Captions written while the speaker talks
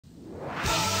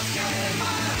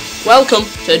Welcome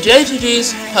to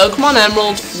JTG's Pokemon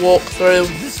Emerald walkthrough.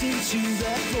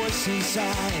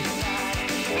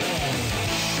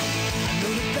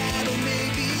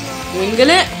 Winging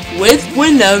it with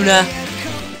Winona.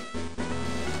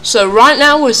 So right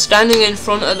now we're standing in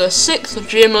front of the 6th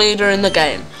gym leader in the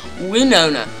game,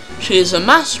 Winona. She is a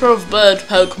master of bird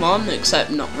Pokemon,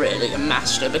 except not really a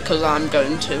master because I'm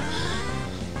going to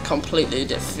completely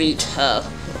defeat her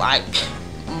like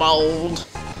mold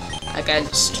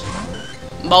against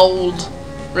mold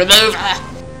remover.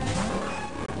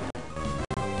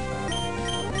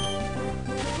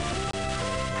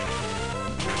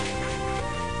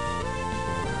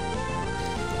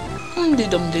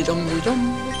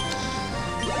 Dum-de-dum-de-dum-de-dum.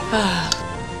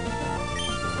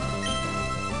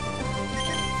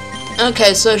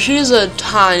 Okay, so she's a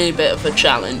tiny bit of a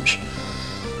challenge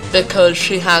because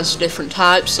she has different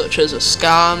types such as a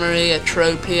Skarmory, a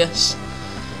Tropius,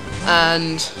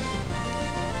 and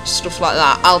stuff like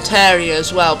that. Altaria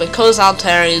as well, because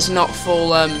Altaria is not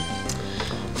full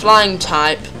flying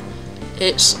type.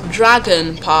 Its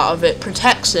dragon part of it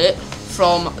protects it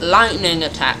from lightning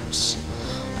attacks,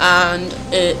 and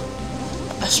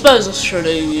I suppose I should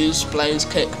have used Blaze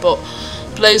Kick, but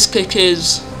Blaze Kick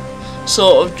is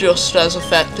sort of just as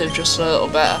effective, just a little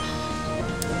better,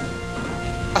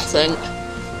 I think.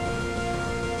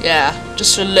 Yeah,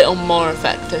 just a little more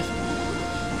effective.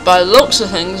 By the looks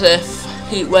of things, if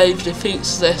Heat Wave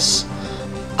defeats this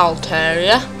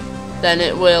Altaria, then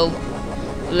it will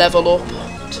level up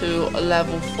to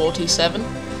level 47.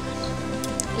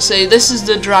 See, this is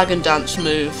the Dragon Dance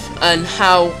move, and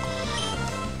how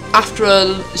after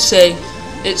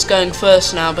it's going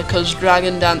first now because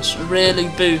Dragon Dance really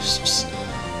boosts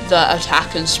the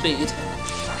attack and speed.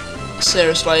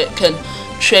 Seriously, it can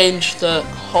change the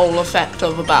whole effect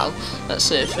of a battle. Let's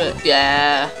see if it,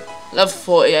 yeah, level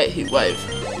 48 Heat Wave.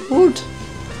 Wood.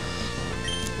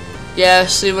 Yeah,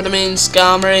 see what I mean,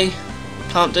 Skarmory?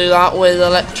 Can't do that with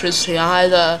electricity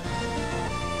either.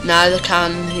 Neither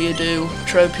can you do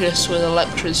Tropius with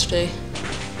electricity.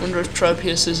 Wonder if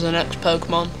Tropius is the next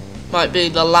Pokemon. Might be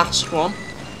the last one.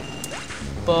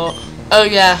 But, oh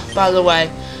yeah, by the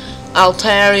way,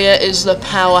 Altaria is the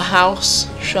powerhouse,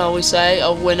 shall we say,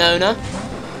 of Winona.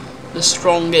 The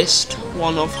strongest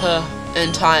one of her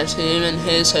entire team, and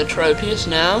here's her Tropius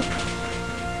now,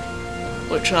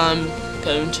 which I'm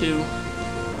going to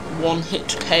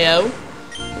one-hit KO,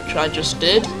 which I just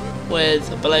did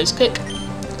with a Blaze Kick.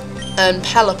 And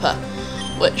Pelipper,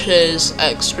 which is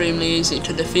extremely easy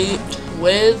to defeat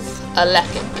with a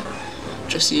Lekkick.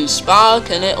 Just use Spark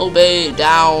and it'll be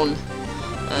down,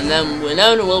 and then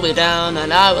Winona will be down,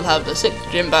 and I will have the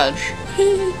 6th gym badge.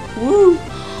 Woo!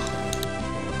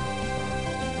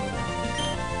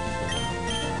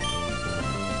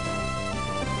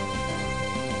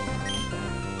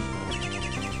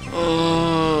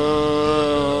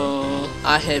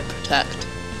 I hate Protect.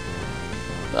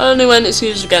 Only when it's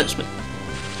used against me,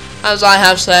 as I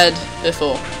have said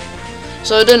before.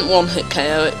 So I didn't one-hit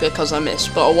KO it because I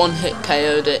missed, but I one-hit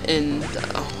KO'd it in,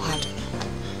 I don't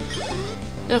know.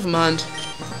 Never mind.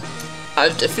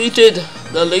 I've defeated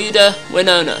the leader,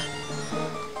 Winona,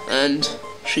 and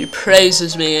she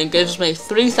praises me and gives me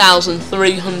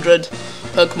 3,300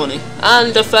 Pokemoney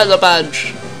and a feather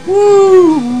badge.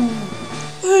 Woo!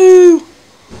 Woo!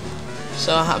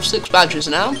 So I have 6 badges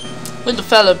now. With the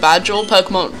feather badge, all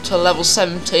Pokemon to level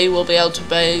 70 will be able to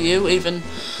obey you, even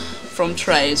from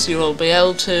trades. You will be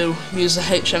able to use the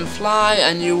HM Fly,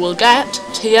 and you will get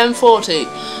TM40,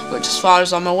 which as far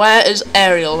as I'm aware is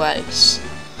Aerial Ace.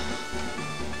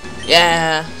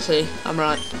 Yeah, see, I'm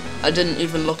right. I didn't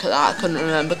even look at that, I couldn't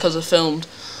remember because I filmed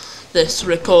this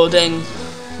recording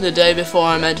the day before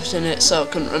I'm editing it, so I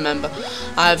couldn't remember.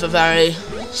 I have a very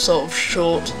sort of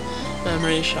short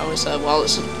memory, shall we say. Well,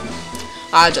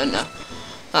 I don't know.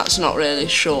 That's not really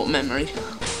short memory.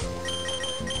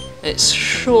 It's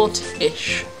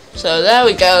short-ish. So there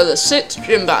we go, the 6th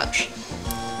gym badge.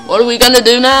 What are we gonna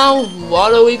do now?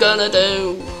 What are we gonna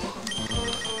do?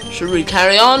 Should we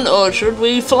carry on or should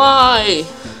we fly?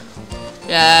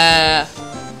 Yeah,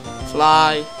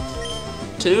 fly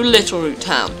to Little Root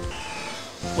Town,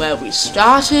 where we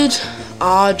started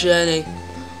our journey.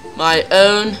 My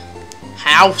own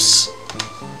house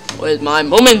with my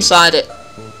mum inside it.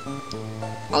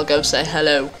 I'll go say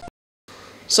hello.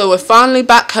 So we're finally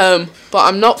back home, but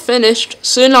I'm not finished.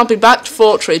 Soon I'll be back to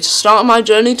Fort Tree to start my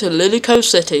journey to Lily Cove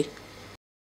City.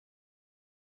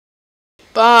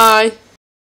 Bye.